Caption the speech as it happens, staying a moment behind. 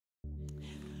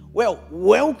Well,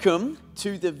 welcome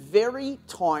to the very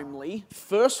timely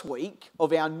first week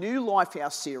of our new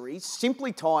LifeHouse series,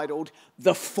 simply titled,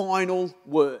 The Final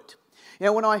Word.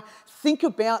 Now, when I think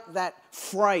about that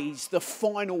phrase, the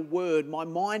final word, my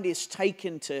mind is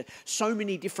taken to so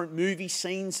many different movie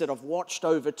scenes that I've watched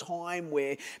over time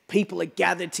where people are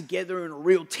gathered together in a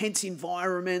real tense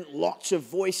environment, lots of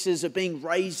voices are being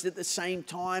raised at the same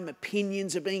time,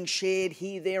 opinions are being shared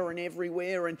here, there, and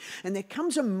everywhere. And there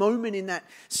comes a moment in that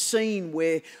scene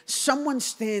where someone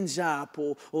stands up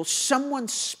or someone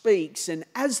speaks, and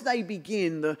as they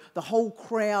begin, the whole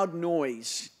crowd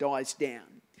noise dies down.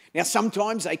 Now,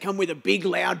 sometimes they come with a big,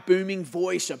 loud, booming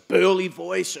voice, a burly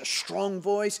voice, a strong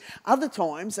voice. Other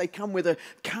times they come with a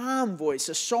calm voice,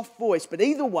 a soft voice. But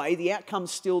either way, the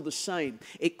outcome's still the same.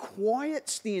 It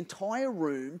quiets the entire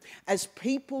room as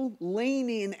people lean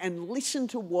in and listen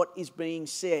to what is being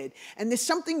said. And there's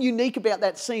something unique about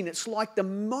that scene. It's like the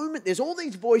moment, there's all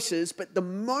these voices, but the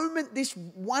moment this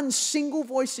one single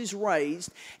voice is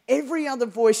raised, every other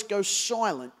voice goes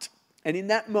silent. And in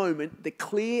that moment, the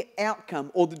clear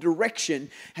outcome or the direction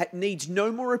needs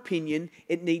no more opinion,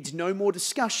 it needs no more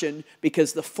discussion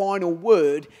because the final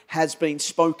word has been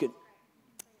spoken.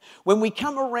 When we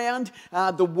come around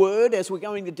the word, as we're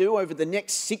going to do over the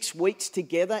next 6 weeks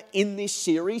together in this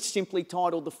series, simply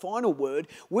titled The Final Word,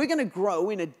 we're going to grow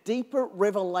in a deeper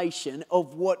revelation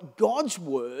of what God's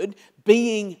word,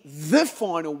 being the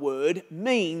final word,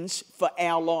 means for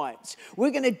our lives.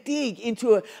 We're going to dig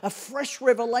into a fresh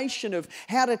revelation of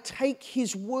how to take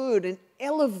His word and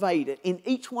elevate it in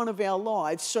each one of our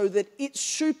lives so that it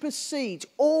supersedes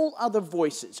all other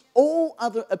voices, all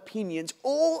other opinions,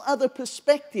 all other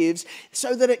perspectives,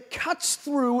 so that it cuts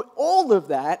through all of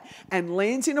that and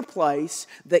lands in a place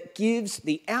that gives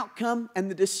the outcome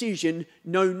and the decision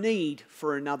no need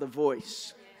for another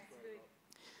voice.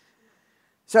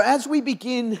 So as we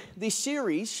begin this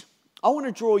series, I want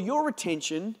to draw your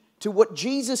attention to what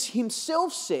Jesus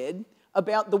Himself said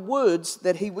about the words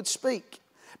that He would speak.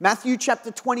 Matthew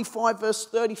chapter 25, verse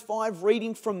 35,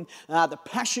 reading from the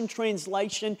Passion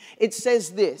Translation, it says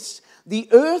this: "The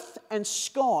earth and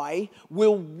sky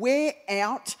will wear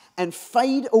out and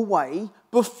fade away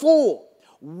before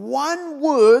one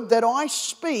word that I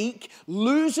speak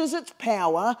loses its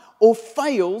power or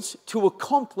fails to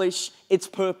accomplish its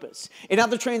purpose." In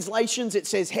other translations, it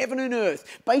says heaven and earth.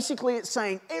 Basically, it's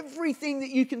saying everything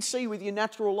that you can see with your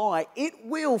natural eye, it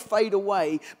will fade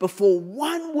away before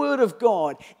one word of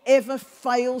God ever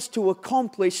fails to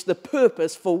accomplish the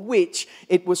purpose for which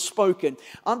it was spoken.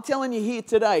 I'm telling you here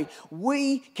today,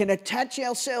 we can attach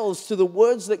ourselves to the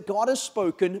words that God has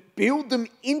spoken, build them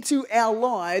into our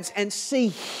lives, and see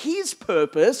His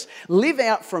purpose live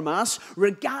out from us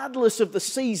regardless of the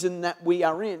season that we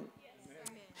are in.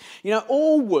 You know,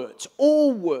 all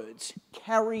words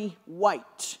carry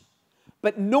weight,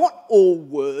 but not all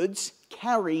words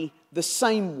carry the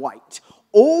same weight.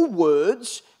 All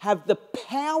words have the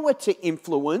power to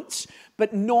influence,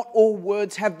 but not all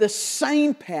words have the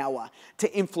same power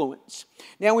to influence.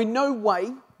 Now, in no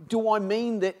way do I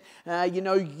mean that,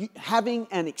 having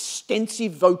an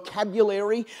extensive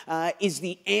vocabulary is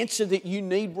the answer that you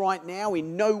need right now.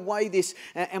 In no way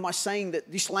am I saying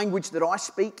that this language that I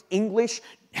speak, English,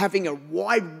 having a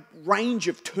wide range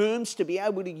of terms to be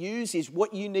able to use is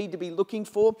what you need to be looking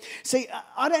for. See,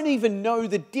 I don't even know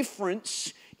the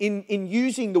difference in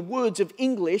using the words of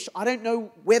English. I don't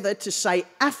know whether to say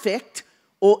affect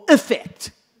or effect.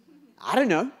 I don't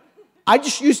know. I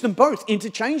just use them both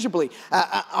interchangeably.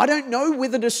 I don't know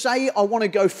whether to say I want to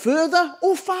go further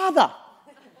or farther.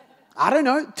 I don't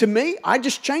know. To me, I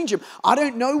just change them. I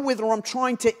don't know whether I'm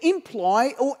trying to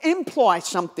imply or imply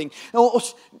something.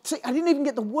 See, I didn't even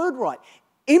get the word right.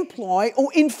 Imply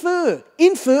or infer.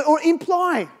 Infer or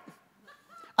imply.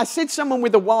 I said someone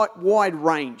with a wide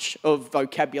range of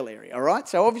vocabulary, all right?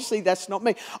 So obviously that's not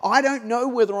me. I don't know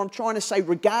whether I'm trying to say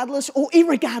regardless or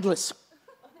irregardless.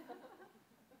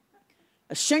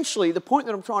 Essentially, the point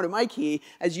that I'm trying to make here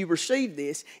as you receive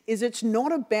this is it's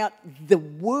not about the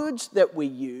words that we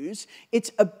use,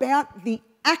 it's about the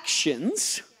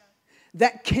actions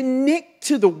that connect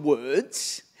to the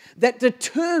words that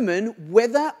determine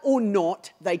whether or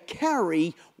not they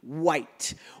carry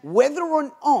weight, whether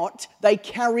or not they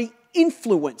carry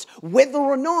influence, whether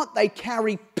or not they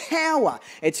carry power.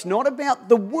 It's not about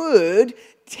the word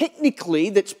technically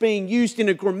that's being used in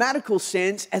a grammatical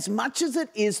sense as much as it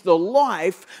is the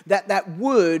life that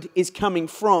word is coming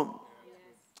from.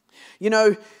 You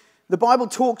know, the Bible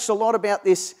talks a lot about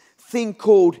this thing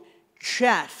called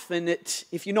chaff, and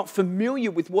if you're not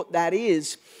familiar with what that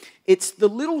is, it's the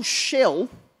little shell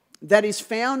that is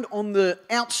found on the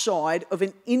outside of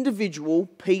an individual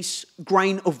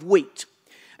grain of wheat.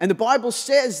 And the Bible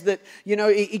says that,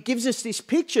 it gives us this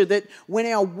picture that when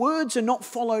our words are not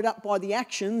followed up by the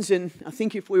actions, and I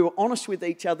think if we were honest with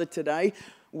each other today,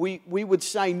 we would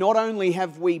say not only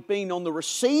have we been on the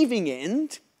receiving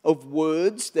end of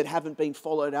words that haven't been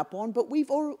followed up on, but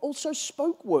we've also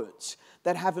spoke words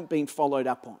that haven't been followed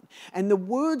up on. And the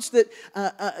words that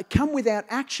come without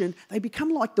action, they become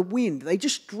like the wind. They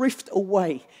just drift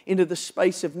away into the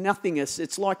space of nothingness.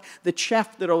 It's like the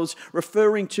chaff that I was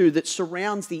referring to that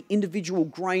surrounds the individual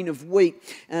grain of wheat.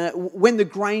 When the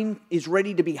grain is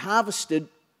ready to be harvested,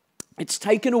 it's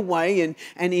taken away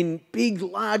and in big,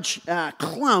 large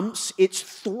clumps, it's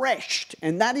threshed.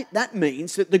 And that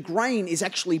means that the grain is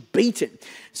actually beaten.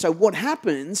 So what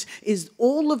happens is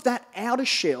all of that outer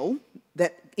shell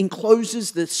that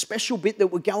encloses the special bit that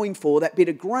we're going for, that bit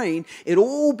of grain, it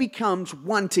all becomes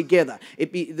one together.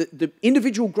 The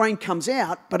individual grain comes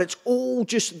out, but it's all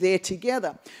just there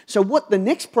together. So what the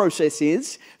next process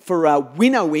is for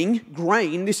winnowing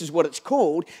grain, this is what it's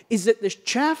called, is that the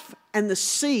chaff and the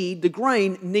seed, the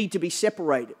grain, need to be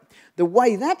separated. The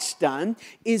way that's done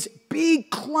is big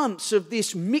clumps of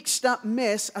this mixed up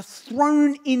mess are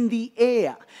thrown in the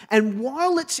air. And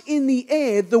while it's in the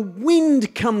air, the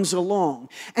wind comes along.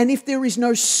 And if there is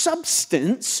no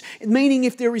substance, meaning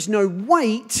if there is no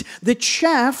weight, the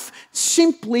chaff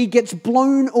simply gets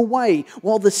blown away.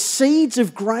 While the seeds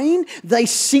of grain, they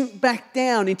sink back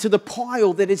down into the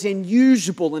pile that is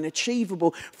unusable and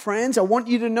achievable. Friends, I want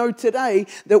you to know today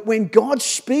that when God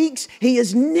speaks, He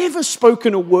has never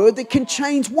spoken a word that can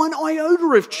change one iota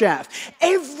of chaff.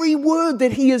 Every word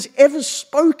that He has ever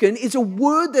spoken is a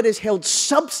word that has held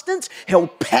substance,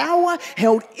 held power,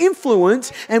 held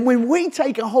influence. And when we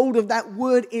take a hold of that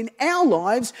word in our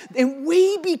lives, then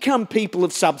we become people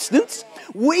of substance.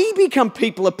 We become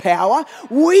people of power.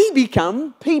 We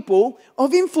become people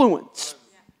of influence.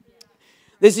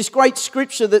 There's this great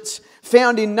scripture that's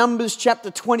found in Numbers chapter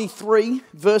 23,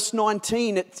 verse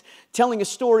 19. It's telling a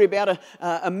story about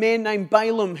a man named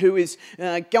Balaam who is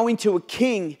going to a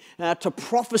king to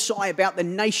prophesy about the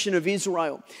nation of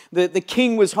Israel. The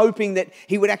king was hoping that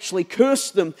he would actually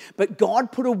curse them, but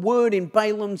God put a word in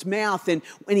Balaam's mouth, and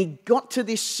when he got to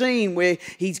this scene where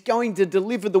he's going to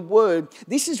deliver the word,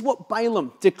 this is what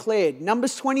Balaam declared.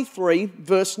 Numbers 23,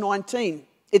 verse 19.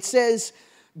 It says,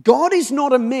 God is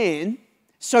not a man,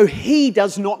 so He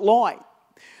does not lie.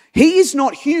 He is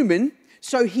not human,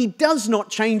 so He does not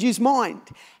change His mind.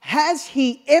 Has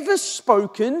He ever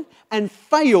spoken and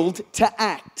failed to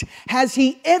act? Has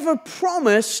He ever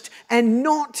promised and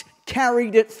not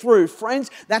carried it through? Friends,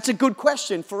 that's a good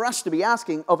question for us to be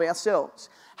asking of ourselves.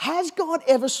 Has God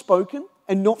ever spoken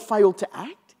and not failed to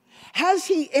act? Has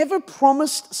He ever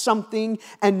promised something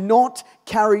and not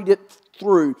carried it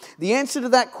through? The answer to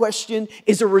that question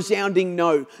is a resounding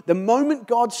no. The moment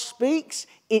God speaks,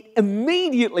 it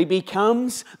immediately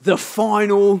becomes the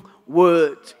final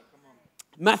word.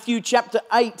 Matthew chapter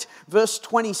 8, verse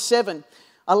 27.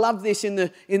 I love this in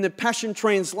the Passion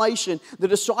Translation. The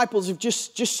disciples have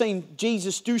just seen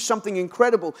Jesus do something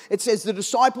incredible. It says, the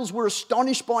disciples were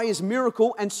astonished by His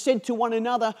miracle and said to one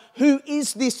another, who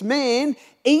is this man?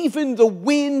 Even the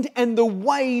wind and the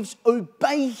waves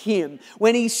obey Him.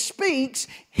 When He speaks,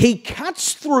 He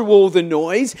cuts through all the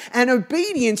noise, and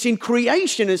obedience in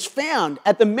creation is found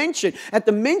at the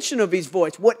mention of His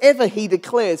voice, whatever He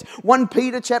declares. 1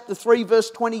 Peter chapter 3, verse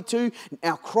 22,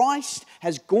 now Christ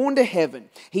has gone to heaven.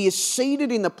 He is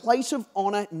seated in the place of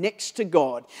honor next to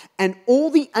God, and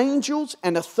all the angels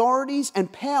and authorities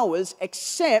and powers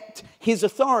accept His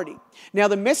authority. Now,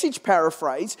 the Message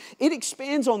paraphrase, it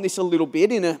expands on this a little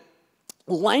bit in a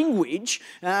language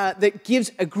that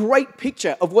gives a great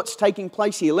picture of what's taking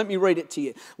place here. Let me read it to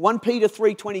you. 1 Peter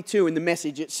 3:22 in the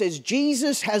Message. It says,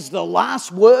 Jesus has the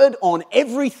last word on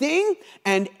everything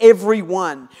and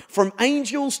everyone. From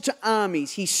angels to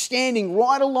armies, He's standing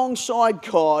right alongside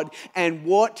God, and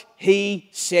what He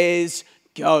says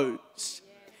goes.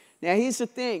 Now, here's the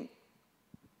thing.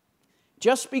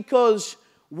 Just because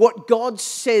what God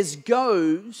says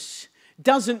goes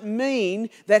doesn't mean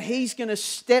that He's going to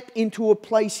step into a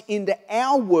place into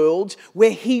our world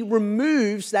where He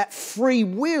removes that free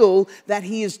will that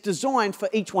He has designed for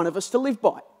each one of us to live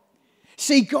by.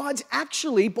 See, God's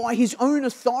actually, by His own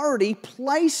authority,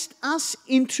 placed us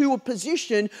into a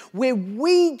position where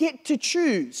we get to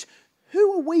choose.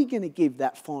 Who are we going to give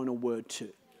that final word to?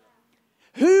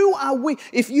 Who are we?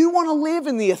 If you want to live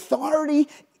in the authority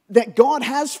that God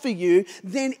has for you,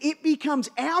 then it becomes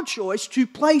our choice to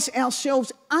place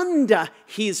ourselves under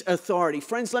His authority.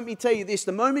 Friends, let me tell you this.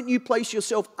 The moment you place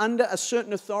yourself under a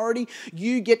certain authority,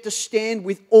 you get to stand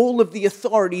with all of the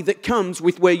authority that comes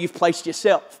with where you've placed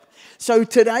yourself. So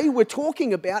today we're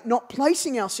talking about not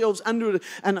placing ourselves under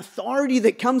an authority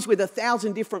that comes with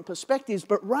 1,000 different perspectives,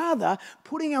 but rather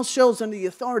putting ourselves under the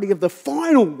authority of the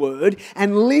final word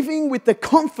and living with the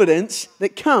confidence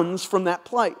that comes from that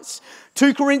place.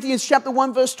 2 Corinthians chapter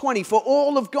 1 verse 20, for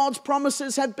all of God's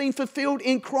promises have been fulfilled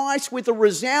in Christ with a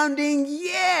resounding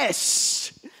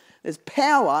yes. There's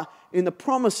power in the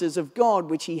promises of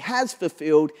God which He has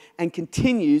fulfilled and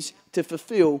continues to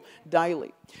fulfill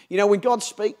daily. You know, when God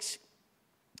speaks,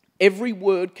 every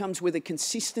word comes with a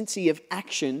consistency of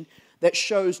action that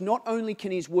shows not only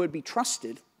can His word be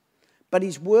trusted, but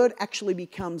His word actually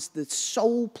becomes the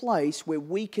sole place where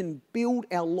we can build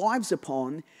our lives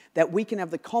upon, that we can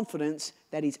have the confidence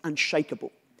that is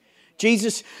unshakable.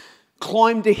 Jesus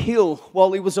climbed a hill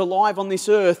while He was alive on this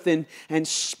earth and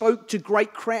spoke to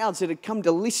great crowds that had come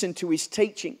to listen to His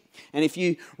teaching. And if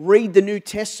you read the New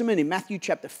Testament in Matthew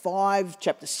chapter 5,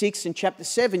 chapter 6 and chapter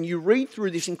 7, you read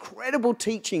through this incredible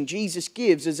teaching Jesus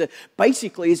gives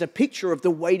basically as a picture of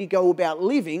the way to go about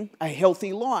living a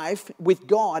healthy life with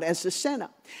God as the center.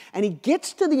 And He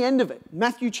gets to the end of it,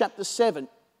 Matthew chapter 7,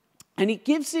 and He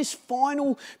gives this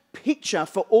final picture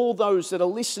for all those that are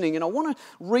listening. And I want to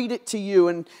read it to you.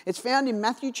 And it's found in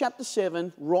Matthew chapter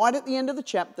 7, right at the end of the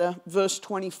chapter, verse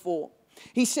 24.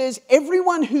 He says,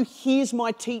 everyone who hears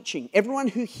my teaching, everyone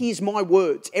who hears my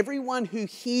words, everyone who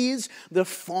hears the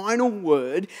final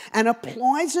word and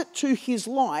applies it to his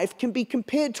life can be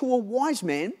compared to a wise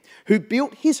man who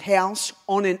built his house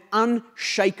on an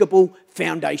unshakable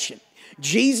foundation.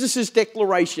 Jesus'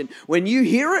 declaration, when you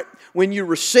hear it, when you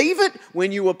receive it,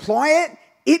 when you apply it,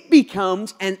 it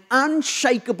becomes an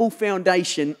unshakable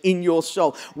foundation in your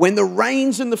soul. When the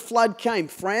rains and the flood came,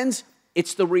 friends,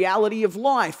 it's the reality of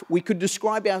life. We could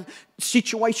describe our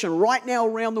situation right now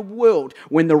around the world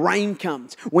when the rain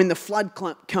comes, when the flood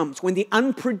comes, when the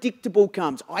unpredictable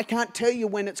comes. I can't tell you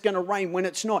when it's going to rain, when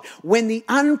it's not. When the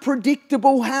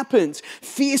unpredictable happens,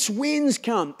 fierce winds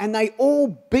come and they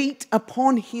all beat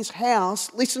upon his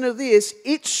house. Listen to this.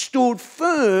 It stood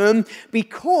firm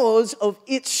because of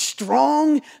its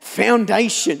strong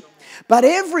foundation. But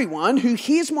everyone who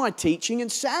hears my teaching,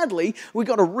 and sadly, we've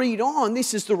got to read on,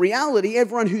 this is the reality,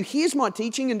 everyone who hears my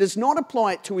teaching and does not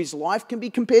apply it to his life can be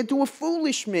compared to a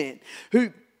foolish man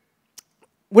who,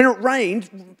 when it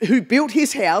rained, who built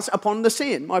his house upon the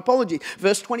sand. My apologies.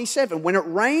 Verse 27, when it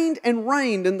rained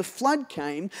and the flood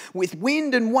came with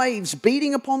wind and waves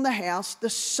beating upon the house, the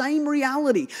same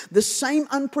reality, the same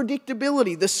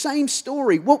unpredictability, the same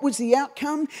story. What was the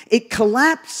outcome? It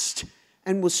collapsed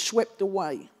and was swept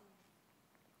away.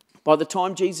 By the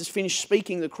time Jesus finished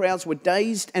speaking, the crowds were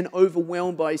dazed and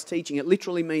overwhelmed by his teaching. It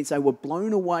literally means they were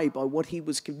blown away by what he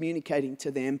was communicating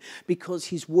to them because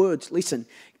his words, listen,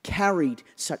 carried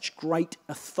such great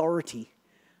authority,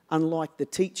 unlike the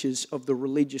teachers of the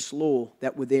religious law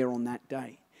that were there on that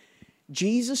day.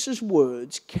 Jesus'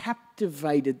 words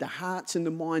captivated the hearts and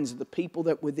the minds of the people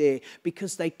that were there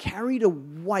because they carried a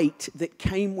weight that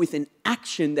came with an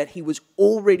action that he was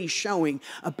already showing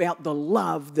about the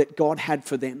love that God had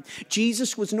for them.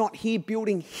 Jesus was not here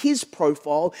building his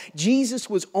profile. Jesus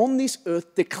was on this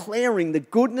earth declaring the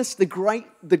goodness, the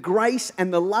grace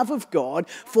and the love of God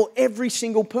for every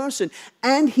single person.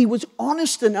 And he was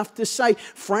honest enough to say,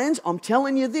 friends, I'm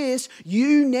telling you this,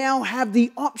 you now have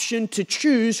the option to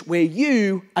choose where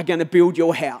you are going to build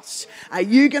your house. Are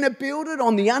you going to build it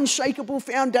on the unshakable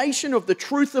foundation of the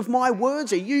truth of my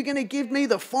words? Are you going to give me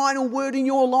the final word in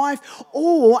your life?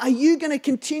 Or are you going to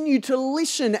continue to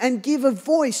listen and give a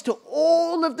voice to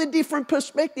all of the different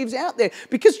perspectives out there?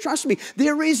 Because trust me,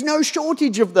 there is no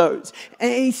shortage of those.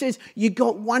 And he says, you've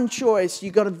got one choice.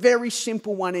 You've got a very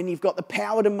simple one and you've got the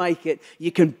power to make it.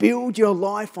 You can build your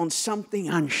life on something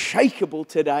unshakable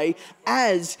today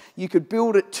as you could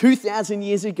build it 2,000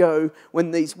 years ago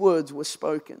when these words were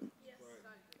spoken.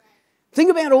 Think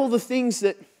about all the things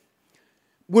that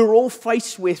we're all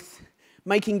faced with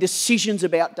making decisions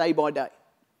about day by day.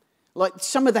 Like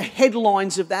some of the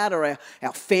headlines of that are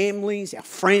our families, our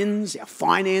friends, our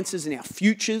finances, and our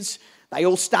futures. They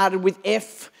all started with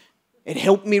F. It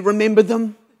helped me remember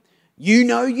them. You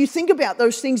know, you think about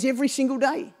those things every single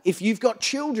day. If you've got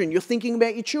children, you're thinking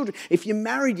about your children. If you're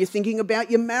married, you're thinking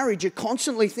about your marriage. You're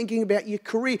constantly thinking about your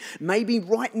career. Maybe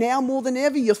right now more than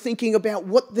ever, you're thinking about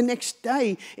what the next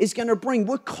day is going to bring.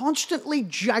 We're constantly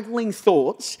juggling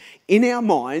thoughts in our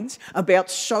minds about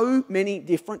so many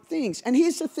different things. And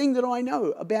here's the thing that I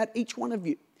know about each one of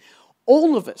you.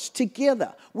 all of us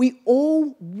together, we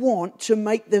all want to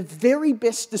make the very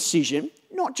best decision,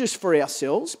 not just for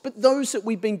ourselves, but those that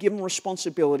we've been given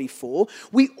responsibility for.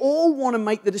 We all want to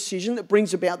make the decision that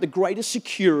brings about the greatest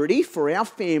security for our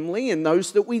family and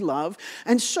those that we love.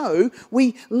 And so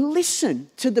we listen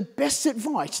to the best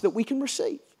advice that we can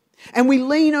receive. And we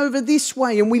lean over this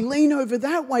way and we lean over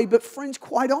that way. But friends,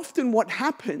 quite often what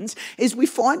happens is we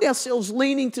find ourselves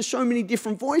leaning to so many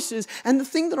different voices. And the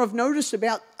thing that I've noticed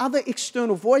about other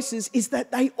external voices is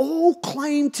that they all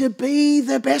claim to be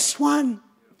the best one.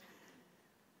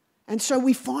 And so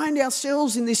we find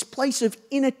ourselves in this place of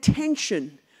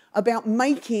inattention about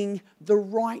making the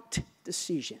right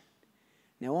decision.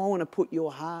 Now, I want to put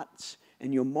your hearts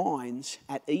and your minds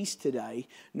at ease today,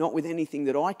 not with anything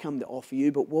that I come to offer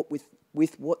you, but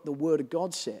with what the Word of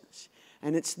God says.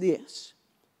 And it's this: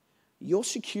 your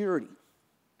security,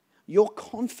 your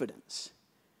confidence,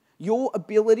 your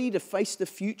ability to face the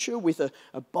future with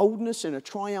a boldness and a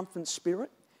triumphant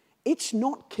spirit, it's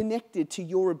not connected to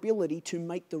your ability to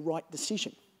make the right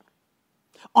decision.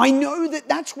 I know that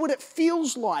that's what it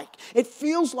feels like. It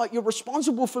feels like you're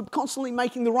responsible for constantly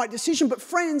making the right decision. But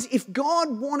friends, if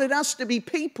God wanted us to be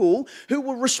people who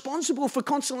were responsible for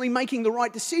constantly making the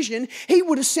right decision, He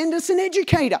would have sent us an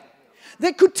educator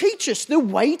that could teach us the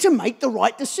way to make the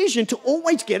right decision, to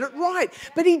always get it right.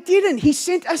 But He didn't. He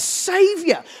sent a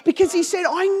Savior because He said,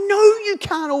 I know you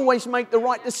can't always make the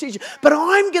right decision, but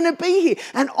I'm going to be here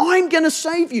and I'm going to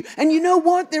save you. And you know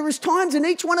what? There is times in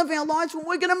each one of our lives when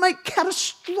we're going to make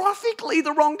catastrophically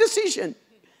the wrong decision.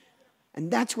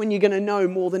 And that's when you're going to know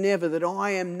more than ever that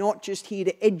I am not just here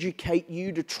to educate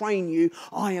you, to train you.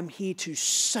 I am here to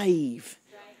save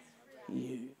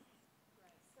you.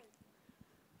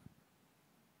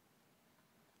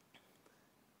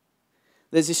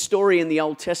 There's this story in the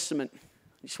Old Testament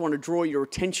I just want to draw your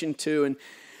attention to, and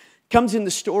comes in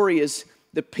the story as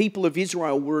the people of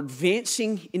Israel were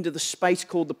advancing into the space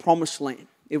called the Promised Land.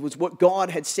 It was what God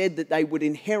had said that they would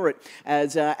inherit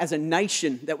as a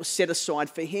nation that was set aside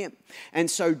for Him. And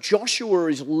so Joshua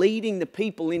is leading the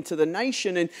people into the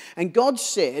nation, and God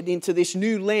said, into this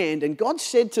new land, and God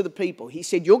said to the people, He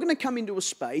said, you're going to come into a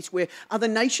space where other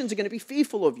nations are going to be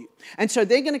fearful of you. And so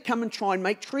they're going to come and try and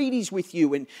make treaties with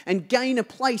you and gain a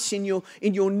place in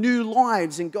your new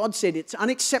lives. And God said, it's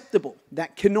unacceptable.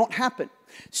 That cannot happen.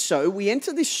 So we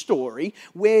enter this story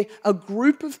where a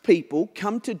group of people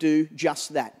come to do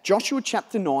just that. Joshua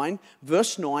chapter 9,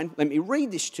 verse 9, let me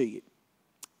read this to you.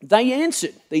 They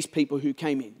answered, these people who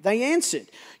came in, they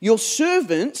answered, your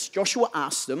servants, Joshua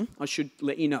asked them, I should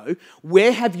let you know,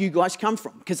 where have you guys come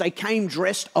from? Because they came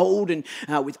dressed old and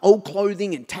with old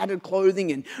clothing and tattered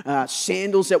clothing and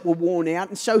sandals that were worn out.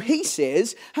 And so he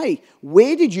says, hey,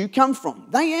 where did you come from?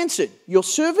 They answered, your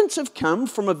servants have come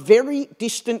from a very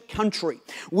distant country.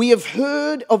 We have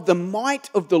heard of the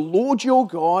might of the Lord your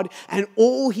God and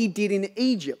all He did in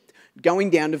Egypt.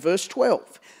 Going down to verse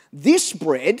 12. This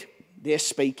bread, they're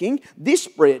speaking, this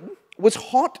bread was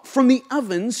hot from the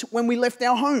ovens when we left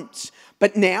our homes.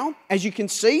 But now, as you can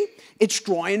see, it's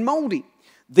dry and moldy.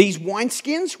 These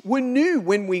wineskins were new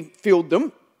when we filled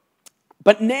them,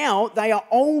 but now they are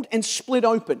old and split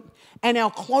open. And our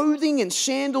clothing and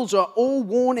sandals are all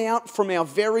worn out from our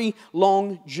very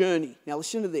long journey. Now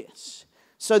listen to this.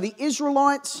 So the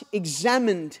Israelites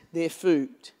examined their food.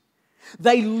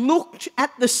 They looked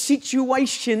at the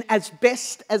situation as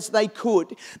best as they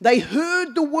could. They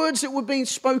heard the words that were being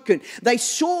spoken. They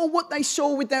saw what they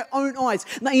saw with their own eyes.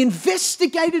 They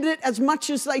investigated it as much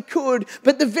as they could.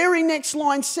 But the very next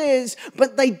line says,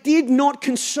 but they did not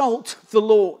consult the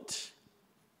Lord.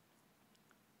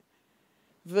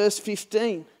 Verse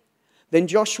 15, then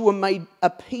Joshua made a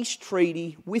peace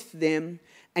treaty with them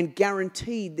and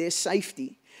guaranteed their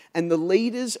safety. And the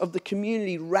leaders of the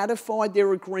community ratified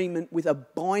their agreement with a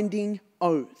binding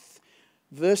oath.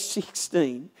 Verse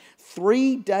 16,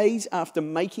 3 days after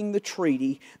making the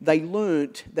treaty, they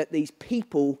learnt that these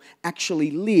people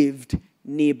actually lived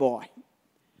nearby.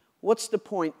 What's the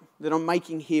point that I'm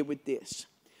making here with this?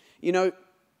 You know,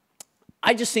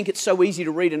 I just think it's so easy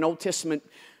to read an Old Testament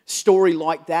story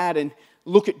like that and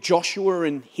look at Joshua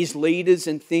and his leaders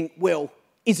and think, well,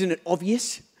 isn't it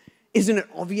obvious? Isn't it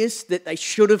obvious that they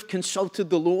should have consulted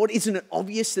the Lord? Isn't it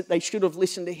obvious that they should have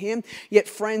listened to Him? Yet,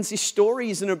 friends, this story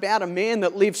isn't about a man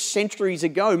that lived centuries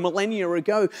ago, millennia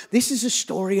ago. This is a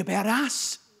story about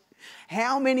us.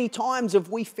 How many times have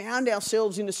we found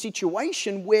ourselves in a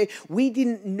situation where we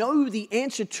didn't know the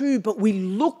answer to, but we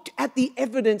looked at the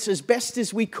evidence as best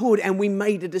as we could and we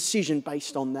made a decision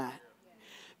based on that?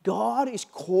 God is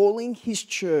calling His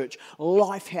church,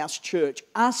 LifeHouse Church,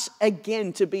 us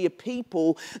again to be a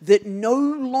people that no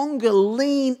longer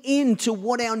lean into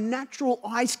what our natural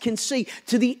eyes can see,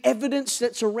 to the evidence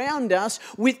that's around us,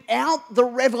 without the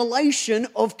revelation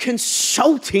of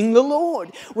consulting the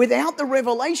Lord, without the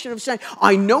revelation of saying,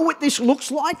 I know what this looks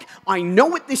like, I know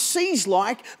what this sees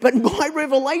like, but my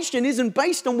revelation isn't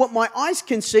based on what my eyes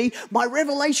can see. My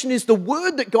revelation is the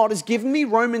word that God has given me.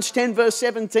 Romans 10 verse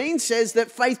 17 says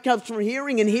that faith comes from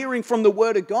hearing and hearing from the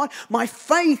word of God. My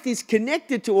faith is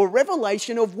connected to a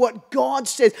revelation of what God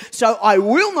says. So I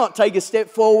will not take a step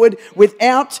forward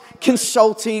without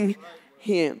consulting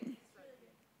Him.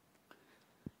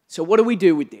 So what do we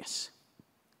do with this?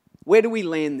 Where do we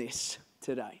land this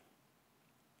today?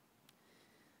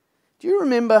 Do you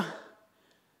remember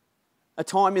a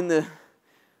time in the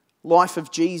life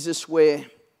of Jesus where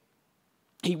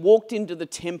He walked into the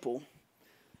temple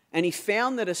and He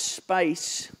found that a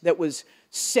space that was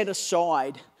set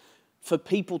aside for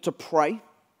people to pray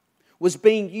was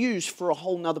being used for a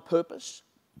whole nother purpose?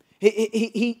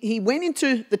 He went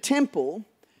into the temple,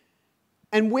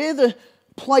 and where the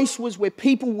place was where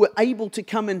people were able to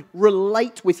come and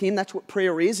relate with Him. That's what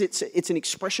prayer is. It's an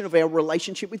expression of our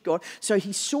relationship with God. So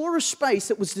He saw a space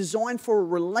that was designed for a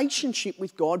relationship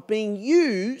with God being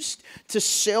used to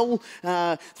sell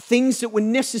things that were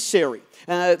necessary.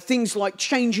 Things like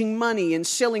changing money and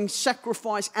selling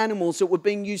sacrifice animals that were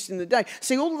being used in the day.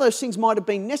 See, all of those things might have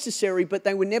been necessary, but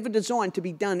they were never designed to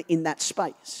be done in that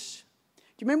space.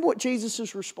 Do you remember what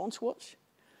Jesus' response was?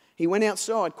 He went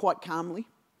outside quite calmly.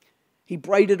 He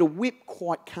braided a whip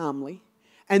quite calmly.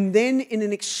 And then in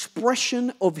an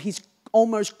expression of His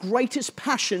almost greatest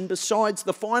passion, besides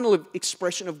the final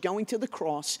expression of going to the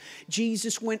cross,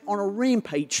 Jesus went on a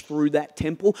rampage through that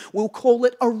temple. We'll call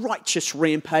it a righteous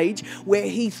rampage, where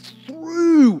He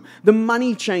threw the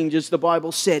money changers, the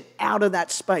Bible said, out of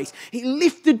that space. He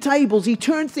lifted tables. He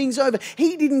turned things over.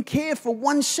 He didn't care for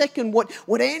 1 second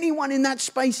what anyone in that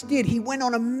space did. He went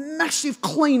on a massive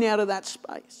clean out of that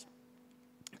space.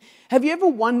 Have you ever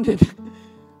wondered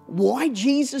why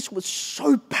Jesus was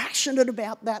so passionate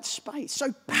about that space?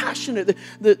 So passionate.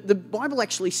 The Bible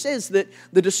actually says that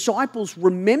the disciples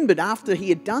remembered after He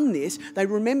had done this, they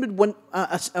remembered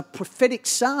a prophetic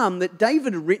psalm that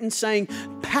David had written saying,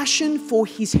 "Passion for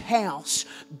His house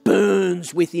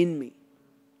burns within me."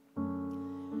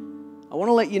 I want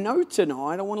to let you know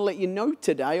tonight, I want to let you know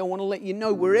today, I want to let you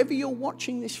know wherever you're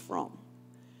watching this from,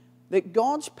 that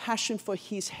God's passion for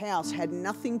His house had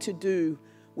nothing to do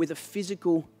with a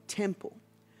physical temple.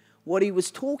 What He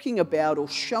was talking about or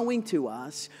showing to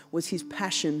us was His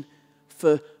passion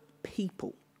for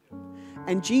people.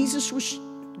 And Jesus was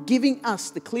giving us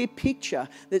the clear picture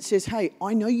that says, hey,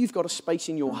 I know you've got a space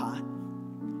in your heart.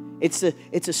 It's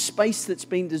a space that's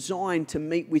been designed to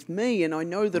meet with me, and I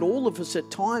know that all of us at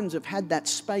times have had that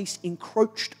space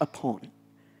encroached upon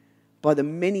by the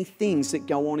many things that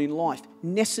go on in life.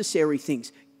 Necessary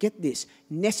things. Get this,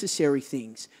 necessary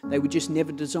things. They were just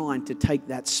never designed to take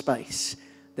that space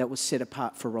that was set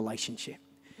apart for relationship.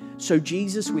 So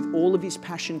Jesus, with all of His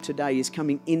passion today, is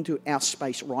coming into our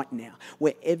space right now,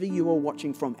 wherever you are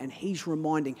watching from, and He's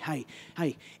reminding, hey,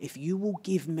 if you will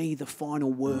give me the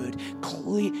final word,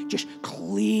 just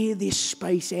clear this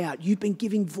space out. You've been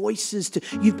giving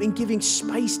you've been giving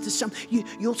space to some.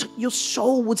 Your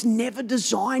soul was never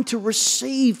designed to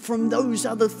receive from those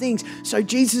other things. So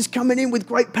Jesus coming in with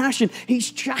great passion. He's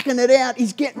chucking it out.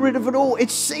 He's getting rid of it all. It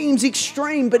seems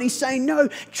extreme, but He's saying, no,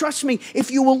 trust me,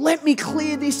 if you will let me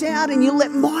clear this out and you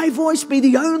let my voice be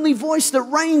the only voice that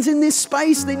reigns in this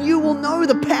space, then you will know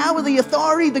the power, the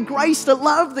authority, the grace, the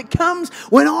love that comes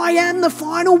when I am the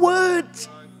final word.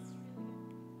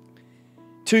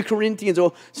 1 Corinthians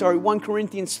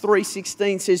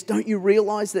 3:16 says, don't you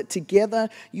realize that together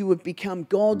you have become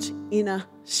God's inner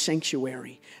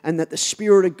sanctuary, and that the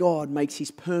Spirit of God makes His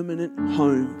permanent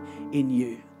home in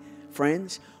you?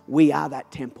 Friends, we are that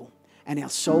temple. And our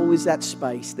soul is that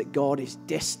space that God is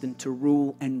destined to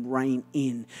rule and reign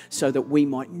in, so that we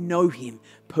might know Him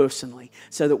personally,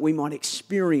 so that we might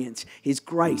experience His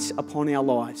grace upon our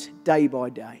lives day by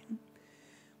day.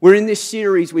 We're in this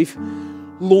series, we've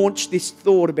launched this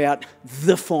thought about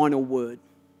the final word.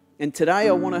 And today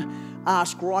I want to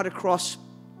ask right across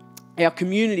our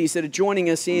communities that are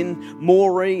joining us in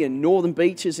Moree and Northern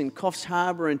Beaches and Coffs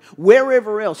Harbour and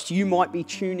wherever else you might be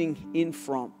tuning in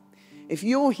from. If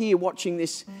you're here watching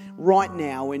this right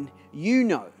now and you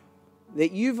know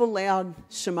that you've allowed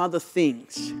some other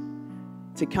things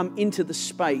to come into the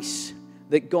space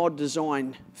that God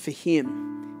designed for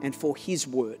Him and for His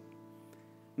word,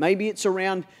 maybe it's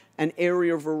around an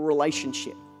area of a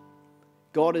relationship.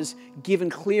 God has given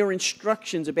clear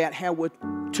instructions about how we're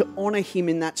to honor Him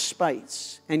in that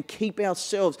space and keep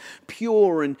ourselves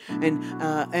pure and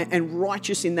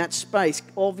righteous in that space,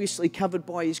 obviously covered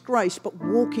by His grace, but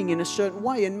walking in a certain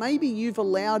way. And maybe you've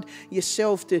allowed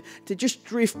yourself to just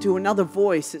drift to another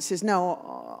voice that says,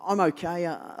 no, I'm okay,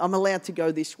 I'm allowed to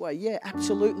go this way. Yeah,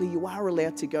 absolutely, you are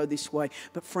allowed to go this way.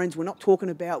 But friends, we're not talking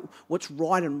about what's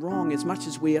right and wrong as much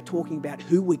as we are talking about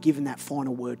who we're giving that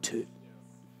final word to.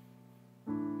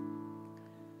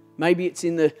 Maybe it's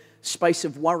in the space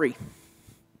of worry.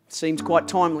 Seems quite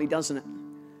timely, doesn't it?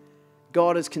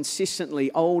 God has consistently,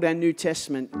 Old and New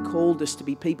Testament, called us to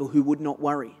be people who would not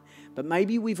worry. But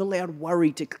maybe we've allowed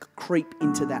worry to creep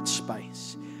into that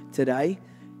space. Today,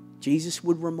 Jesus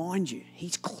would remind you,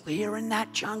 He's clearing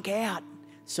that junk out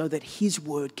so that His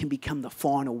word can become the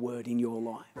final word in your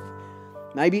life.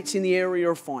 Maybe it's in the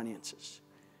area of finances.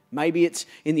 Maybe it's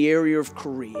in the area of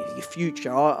career, your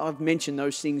future. I've mentioned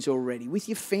those things already. With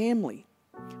your family.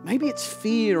 Maybe it's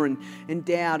fear and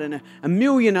doubt and a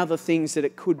million other things that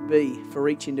it could be for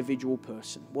each individual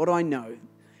person. What I know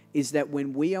is that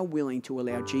when we are willing to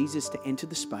allow Jesus to enter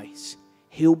the space,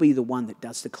 He'll be the one that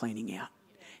does the cleaning out.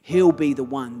 He'll be the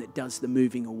one that does the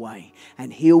moving away.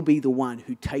 And He'll be the one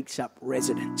who takes up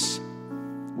residence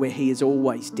where He is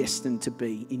always destined to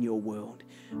be in your world.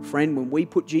 Friend, when we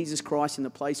put Jesus Christ in the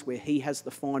place where He has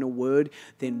the final word,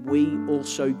 then we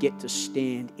also get to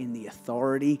stand in the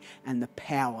authority and the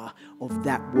power of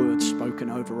that word spoken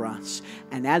over us.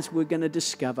 And as we're going to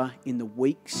discover in the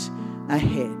weeks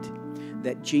ahead,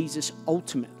 that Jesus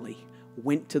ultimately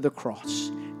went to the cross,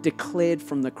 declared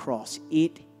from the cross,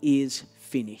 it is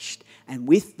finished. And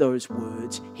with those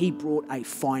words, He brought a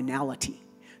finality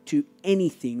to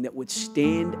anything that would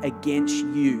stand against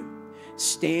you.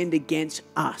 Stand against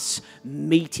us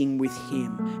meeting with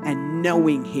Him and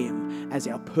knowing Him as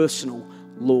our personal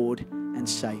Lord and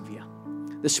Saviour.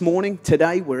 This morning,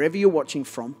 today, wherever you're watching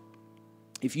from,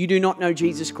 if you do not know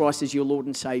Jesus Christ as your Lord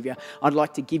and Saviour, I'd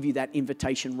like to give you that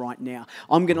invitation right now.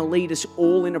 I'm going to lead us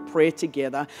all in a prayer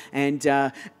together, and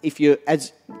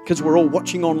because we're all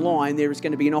watching online, there is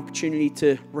going to be an opportunity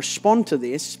to respond to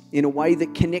this in a way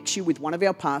that connects you with one of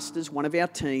our pastors, one of our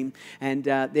team, and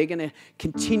they're going to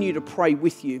continue to pray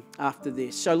with you after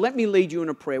this. So let me lead you in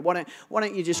a prayer. Why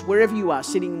don't you just, wherever you are,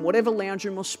 sitting in whatever lounge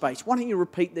room or space, why don't you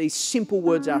repeat these simple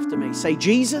words after me? Say,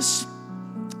 Jesus,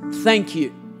 thank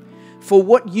you for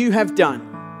what you have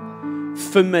done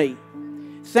for me.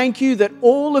 Thank you that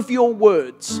all of your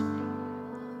words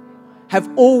have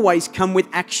always come with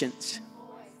actions.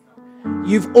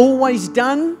 You've always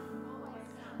done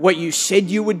what you said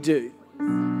you would do.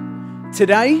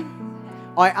 Today,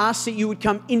 I ask that you would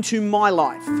come into my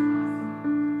life.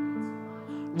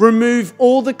 Remove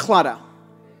all the clutter,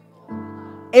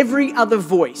 every other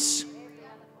voice,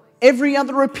 every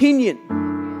other opinion,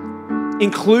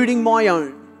 including my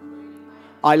own.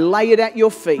 I lay it at your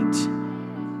feet,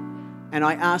 and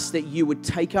I ask that you would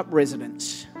take up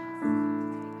residence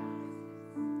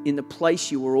in the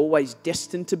place you were always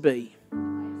destined to be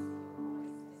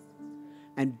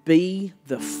and be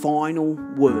the final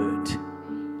word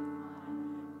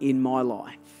in my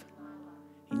life.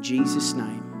 In Jesus'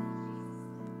 name,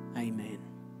 amen.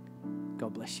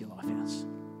 God bless you, LifeHouse.